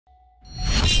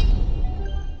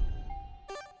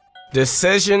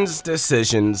Decisions,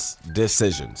 decisions,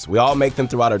 decisions. We all make them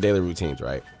throughout our daily routines,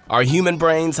 right? Our human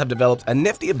brains have developed a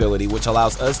nifty ability which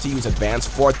allows us to use advanced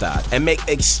forethought and make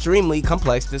extremely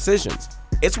complex decisions.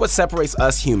 It's what separates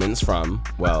us humans from,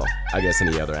 well, I guess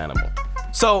any other animal.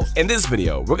 So, in this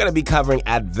video, we're going to be covering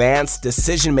advanced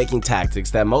decision-making tactics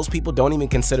that most people don't even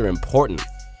consider important.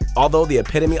 Although the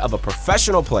epitome of a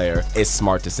professional player is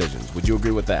smart decisions. Would you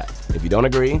agree with that? If you don't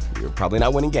agree, you're probably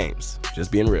not winning games.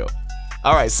 Just being real.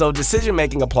 Alright, so decision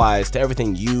making applies to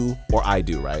everything you or I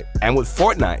do, right? And with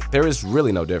Fortnite, there is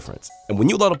really no difference. And when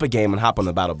you load up a game and hop on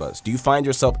the battle bus, do you find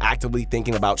yourself actively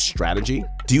thinking about strategy?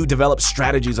 Do you develop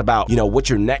strategies about, what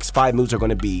your next 5 moves are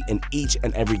going to be in each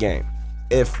and every game?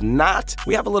 If not,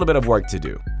 we have a little bit of work to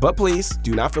do. But please,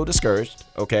 do not feel discouraged,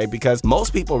 okay? Because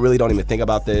most people really don't even think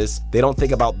about this. They don't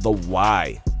think about the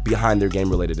why behind their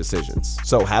game-related decisions.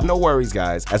 So have no worries,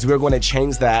 guys, as we're going to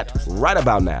change that right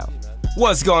about now.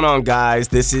 What's going on, guys?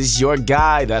 This is your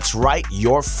guy, that's right,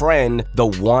 your friend, the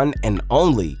one and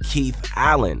only Keith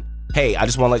Allen. Hey, I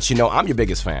just want to let you know I'm your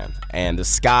biggest fan, and the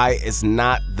sky is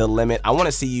not the limit. I want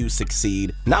to see you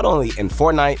succeed, not only in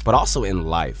Fortnite, but also in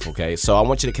life, okay? So I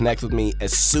want you to connect with me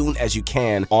as soon as you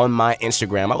can on my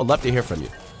Instagram. I would love to hear from you.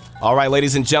 All right,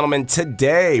 ladies and gentlemen,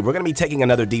 today we're going to be taking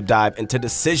another deep dive into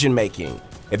decision making.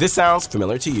 If this sounds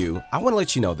familiar to you, I want to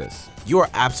let you know this. You are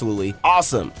absolutely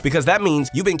awesome, because that means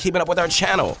you've been keeping up with our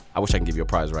channel. I wish I could give you a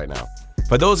prize right now.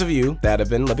 For those of you that have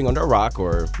been living under a rock,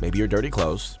 or maybe your dirty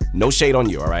clothes, no shade on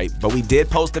you, all right? But we did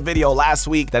post a video last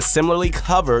week that similarly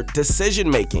covered decision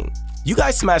making. You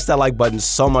guys smashed that like button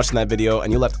so much in that video,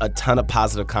 and you left a ton of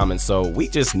positive comments, so we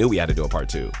just knew we had to do a part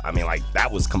 2. I mean,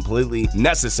 that was completely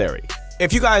necessary.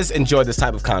 If you guys enjoy this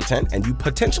type of content and you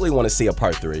potentially want to see a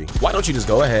part 3, why don't you just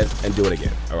go ahead and do it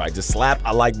again? All right, just slap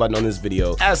a like button on this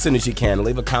video as soon as you can and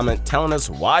leave a comment telling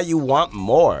us why you want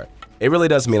more. It really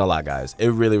does mean a lot, guys.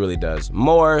 It really, really does.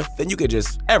 More than you could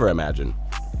just ever imagine.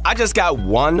 I just got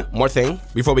one more thing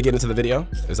before we get into the video.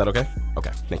 Is that okay?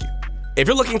 Okay, thank you. If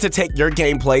you're looking to take your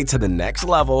gameplay to the next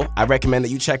level, I recommend that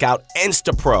you check out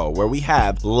InstaPro, where we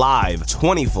have live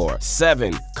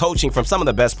 24/7 coaching from some of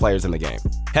the best players in the game.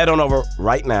 Head on over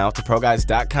right now to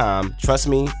ProGuides.com. Trust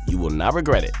me, you will not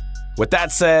regret it. With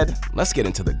that said, let's get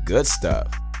into the good stuff.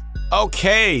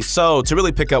 Okay, so to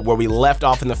really pick up where we left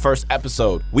off in the first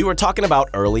episode, we were talking about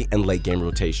early and late game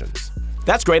rotations.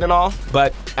 That's great and all,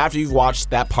 but after you've watched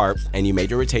that part and you made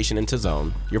your rotation into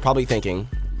zone, you're probably thinking,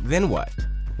 then what?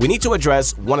 We need to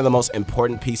address one of the most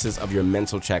important pieces of your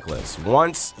mental checklist.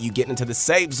 Once you get into the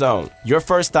safe zone, your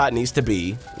first thought needs to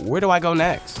be, where do I go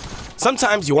next?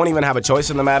 Sometimes you won't even have a choice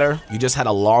in the matter. You just had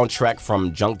a long trek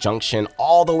from Junk Junction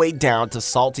all the way down to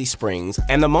Salty Springs,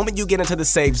 and the moment you get into the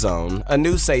safe zone, a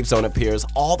new safe zone appears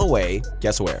all the way,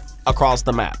 guess where? Across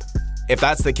the map. If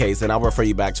that's the case, then I'll refer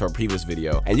you back to our previous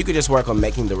video, and you can just work on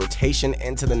making the rotation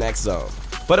into the next zone.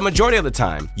 But a majority of the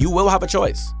time, you will have a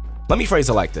choice. Let me phrase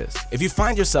it like this. If you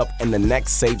find yourself in the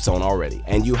next safe zone already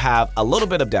and you have a little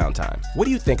bit of downtime, what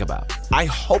do you think about? I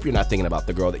hope you're not thinking about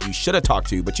the girl that you should have talked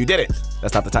to, but you didn't.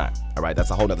 That's not the time, all right?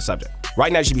 That's a whole nother subject. Right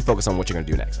now, you should be focused on what you're gonna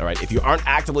do next, all right? If you aren't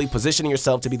actively positioning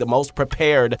yourself to be the most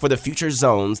prepared for the future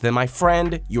zones, then my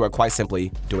friend, you are quite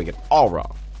simply doing it all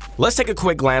wrong. Let's take a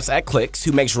quick glance at Clicks,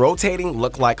 who makes rotating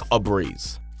look like a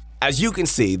breeze. As you can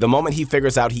see, the moment he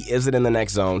figures out he isn't in the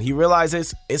next zone, he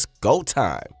realizes it's go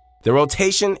time. The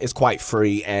rotation is quite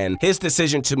free, and his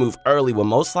decision to move early will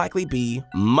most likely be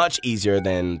much easier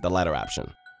than the latter option.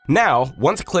 Now,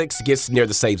 once Clicks gets near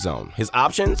the safe zone, his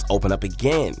options open up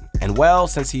again. And well,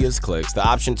 since he is Clicks, the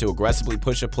option to aggressively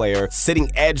push a player sitting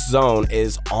edge zone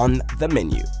is on the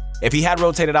menu. If he had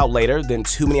rotated out later, then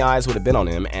too many eyes would have been on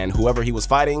him, and whoever he was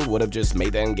fighting would have just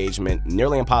made the engagement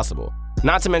nearly impossible.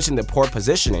 Not to mention the poor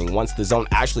positioning once the zone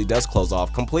actually does close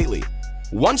off completely.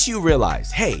 Once you realize,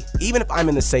 hey, even if I'm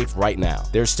in the safe right now,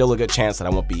 there's still a good chance that I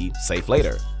won't be safe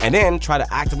later, and then try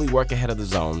to actively work ahead of the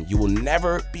zone, you will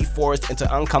never be forced into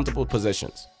uncomfortable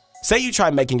positions. Say you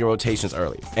try making your rotations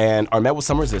early and are met with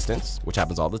some resistance, which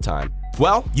happens all the time.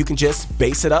 Well, you can just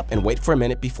base it up and wait for a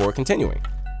minute before continuing.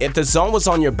 If the zone was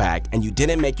on your back and you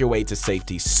didn't make your way to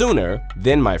safety sooner,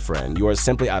 then my friend, you are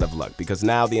simply out of luck, because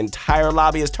now the entire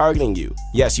lobby is targeting you.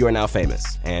 Yes, you are now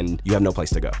famous and you have no place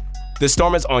to go. The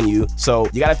storm is on you, so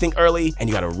you gotta think early and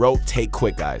you gotta rotate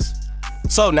quick, guys.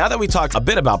 So now that we talked a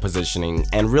bit about positioning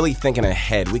and really thinking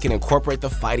ahead, we can incorporate the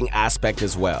fighting aspect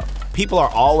as well. People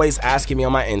are always asking me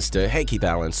on my Insta, hey Keith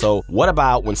Allen, so what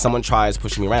about when someone tries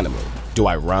pushing me randomly? Do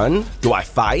I run? Do I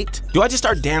fight? Do I just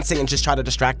start dancing and just try to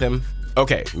distract them?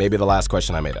 Okay, maybe the last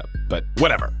question I made up, but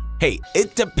whatever. Hey,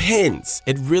 it depends.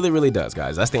 It really does,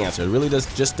 guys. That's the answer. It really does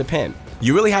just depend.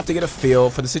 You really have to get a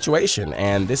feel for the situation,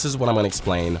 and this is what I'm gonna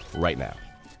explain right now.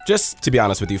 Just to be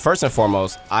honest with you, first and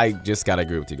foremost, I just gotta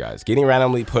agree with you guys. Getting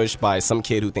randomly pushed by some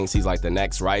kid who thinks he's like the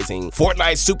next rising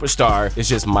Fortnite superstar is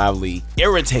just mildly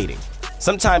irritating.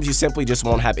 Sometimes you simply just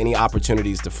won't have any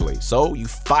opportunities to flee, so you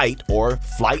fight, or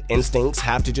flight instincts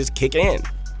have to just kick in.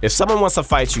 If someone wants to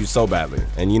fight you so badly,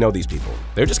 and you know these people,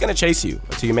 they're just gonna chase you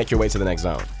until you make your way to the next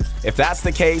zone. If that's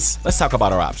the case, let's talk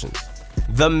about our options.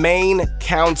 The main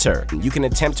counter you can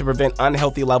attempt to prevent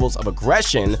unhealthy levels of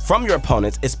aggression from your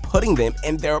opponents is putting them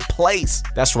in their place.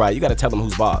 That's right, you gotta tell them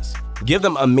who's boss. Give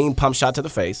them a mean pump shot to the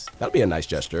face. That'll be a nice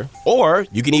gesture. Or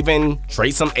you can even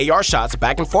trade some AR shots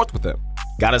back and forth with them.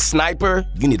 Got a sniper?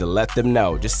 You need to let them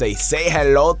know. Just say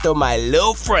hello to my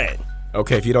little friend.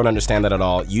 Okay, if you don't understand that at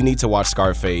all, you need to watch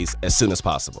Scarface as soon as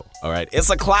possible, all right? It's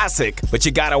a classic, but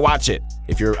you gotta watch it.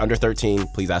 If you're under 13,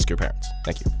 please ask your parents.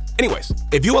 Thank you. Anyways,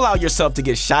 if you allow yourself to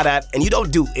get shot at and you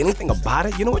don't do anything about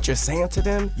it, you know what you're saying to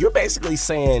them? You're basically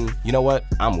saying, you know what?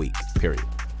 I'm weak, period.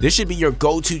 This should be your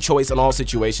go-to choice in all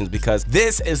situations because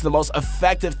this is the most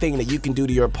effective thing that you can do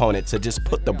to your opponent to just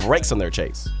put the brakes on their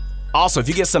chase. Also, if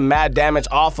you get some mad damage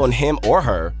off on him or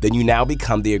her, then you now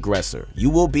become the aggressor. You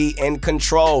will be in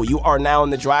control. You are now in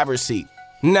the driver's seat.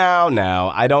 Now,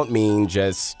 I don't mean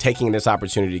just taking this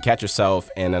opportunity to catch yourself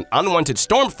in an unwanted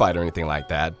storm fight or anything like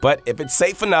that, but if it's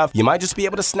safe enough, you might just be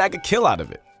able to snag a kill out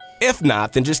of it. If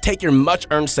not, then just take your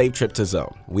much-earned safe trip to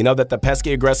zone. We know that the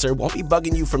pesky aggressor won't be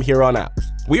bugging you from here on out.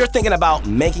 We are thinking about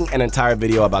making an entire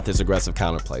video about this aggressive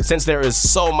counterplay, since there is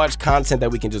so much content that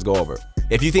we can just go over.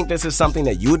 If you think this is something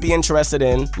that you would be interested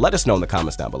in, let us know in the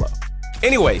comments down below.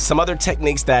 Anyway, some other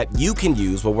techniques that you can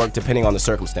use will work depending on the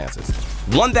circumstances.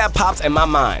 One that pops in my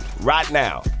mind right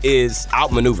now is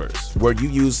outmaneuvers, where you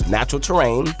use natural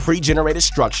terrain, pre-generated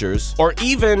structures, or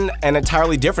even an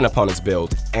entirely different opponent's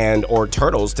build or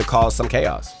turtles to cause some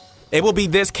chaos. It will be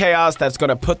this chaos that's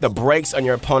gonna put the brakes on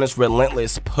your opponent's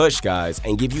relentless push, guys,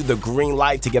 and give you the green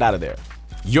light to get out of there.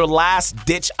 Your last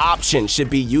ditch option should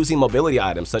be using mobility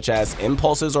items such as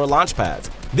impulses or launch pads.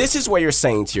 This is where you're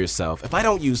saying to yourself, if I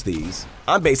don't use these,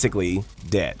 I'm basically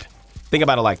dead. Think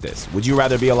about it like this. Would you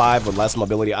rather be alive with less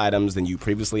mobility items than you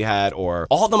previously had, or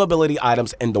all the mobility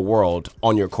items in the world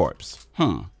on your corpse?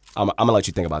 I'm gonna let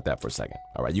you think about that for a second.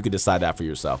 All right, you can decide that for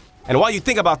yourself. And while you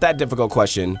think about that difficult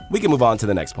question, we can move on to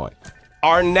the next point.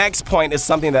 Our next point is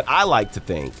something that I like to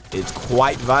think is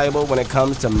quite valuable when it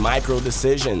comes to micro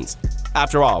decisions.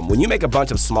 After all, when you make a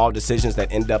bunch of small decisions that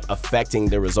end up affecting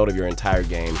the result of your entire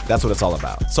game, that's what it's all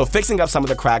about. So fixing up some of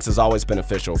the cracks is always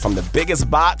beneficial, from the biggest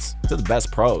bots to the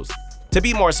best pros. To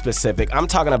be more specific, I'm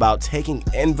talking about taking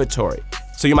inventory.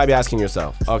 So you might be asking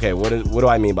yourself, okay, what do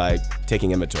I mean by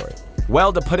taking inventory?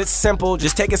 Well, to put it simple,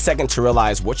 just take a second to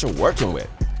realize what you're working with.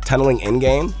 Tunneling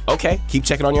in-game? Okay, keep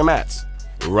checking on your mats.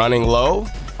 Running low?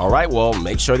 All right, well,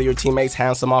 make sure that your teammates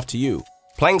hand some off to you.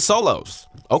 Playing solos?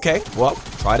 Okay, well,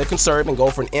 try to conserve and go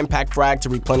for an impact frag to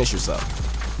replenish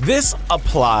yourself. This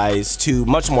applies to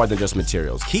much more than just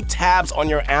materials. Keep tabs on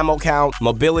your ammo count,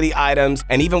 mobility items,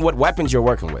 and even what weapons you're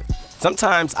working with.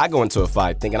 Sometimes I go into a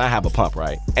fight thinking I have a pump,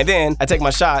 right? And then I take my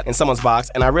shot in someone's box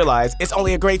and I realize it's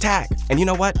only a gray tag. And you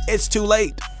know what? It's too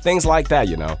late. Things like that,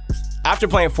 you know. After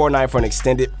playing Fortnite for an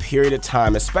extended period of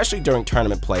time, especially during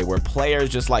tournament play where players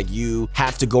just like you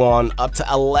have to go on up to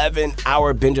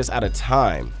 11-hour binges at a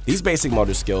time, these basic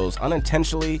motor skills,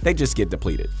 unintentionally, they just get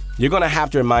depleted. You're gonna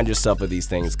have to remind yourself of these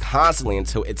things constantly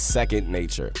until it's second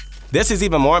nature. This is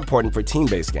even more important for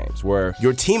team-based games, where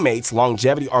your teammates'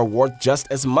 longevity are worth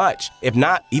just as much, if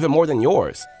not even more than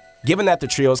yours. Given that the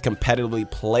Trio's competitively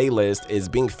playlist is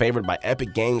being favored by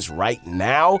Epic Games right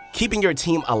now, keeping your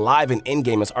team alive in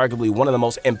in-game is arguably one of the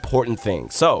most important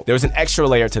things. So there's an extra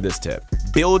layer to this tip.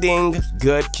 Building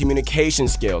good communication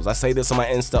skills. I say this on my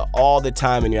Insta all the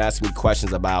time when you ask me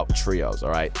questions about Trios, all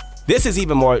right? This is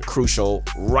even more crucial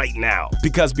right now,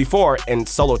 because before, in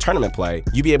solo tournament play,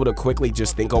 you'd be able to quickly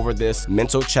just think over this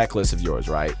mental checklist of yours,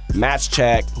 right? Match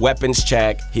check, weapons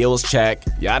check, heals check,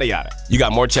 yada yada. You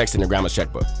got more checks than your grandma's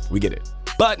checkbook. We get it.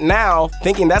 But now,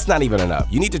 thinking that's not even enough,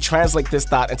 you need to translate this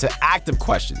thought into active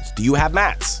questions. Do you have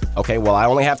mats? Okay, well, I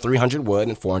only have 300 wood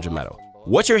and 400 metal.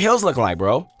 What's your heals looking like,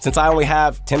 bro? Since I only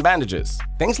have 10 bandages.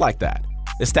 Things like that.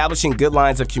 Establishing good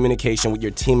lines of communication with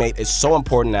your teammate is so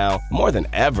important now, more than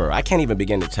ever. I can't even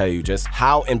begin to tell you just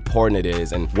how important it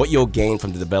is and what you'll gain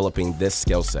from developing this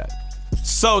skill set.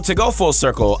 So to go full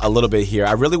circle a little bit here,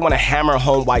 I really want to hammer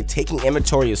home why taking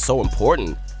inventory is so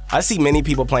important. I see many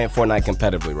people playing Fortnite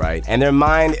competitively, right? And their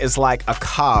mind is like a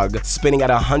cog spinning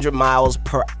at 100 miles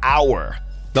per hour.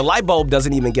 The light bulb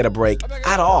doesn't even get a break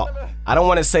at all. I don't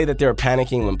want to say that they're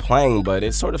panicking when playing, but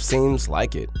it sort of seems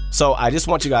like it. So I just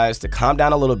want you guys to calm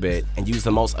down a little bit and use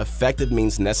the most effective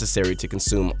means necessary to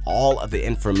consume all of the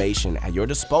information at your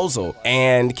disposal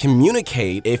and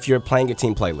communicate if you're playing a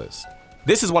team playlist.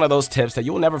 This is one of those tips that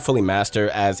you'll never fully master,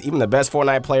 as even the best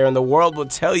Fortnite player in the world will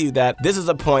tell you that this is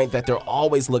a point that they're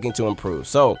always looking to improve.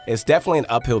 So it's definitely an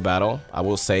uphill battle, I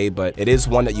will say, but it is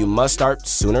one that you must start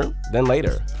sooner than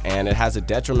later, and it has a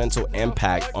detrimental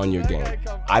impact on your game.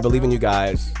 I believe in you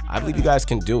guys. I believe you guys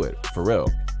can do it, for real.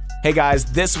 Hey guys,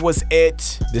 this was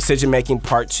it. Decision Making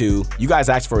Part 2. You guys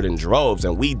asked for it in droves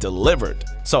and we delivered.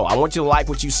 So I want you to like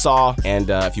what you saw, and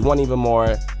if you want even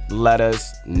more, let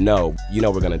us know. You know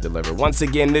we're gonna deliver. Once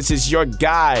again, this is your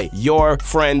guy, your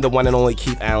friend, the one and only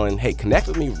Keith Allen. Hey, connect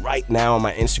with me right now on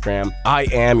my Instagram. I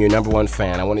am your #1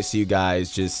 fan. I want to see you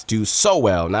guys just do so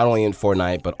well, not only in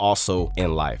Fortnite, but also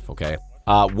in life, okay?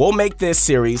 We'll make this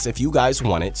series if you guys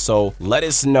want it, so let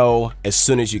us know as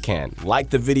soon as you can. Like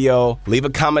the video, leave a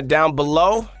comment down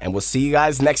below, and we'll see you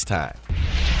guys next time.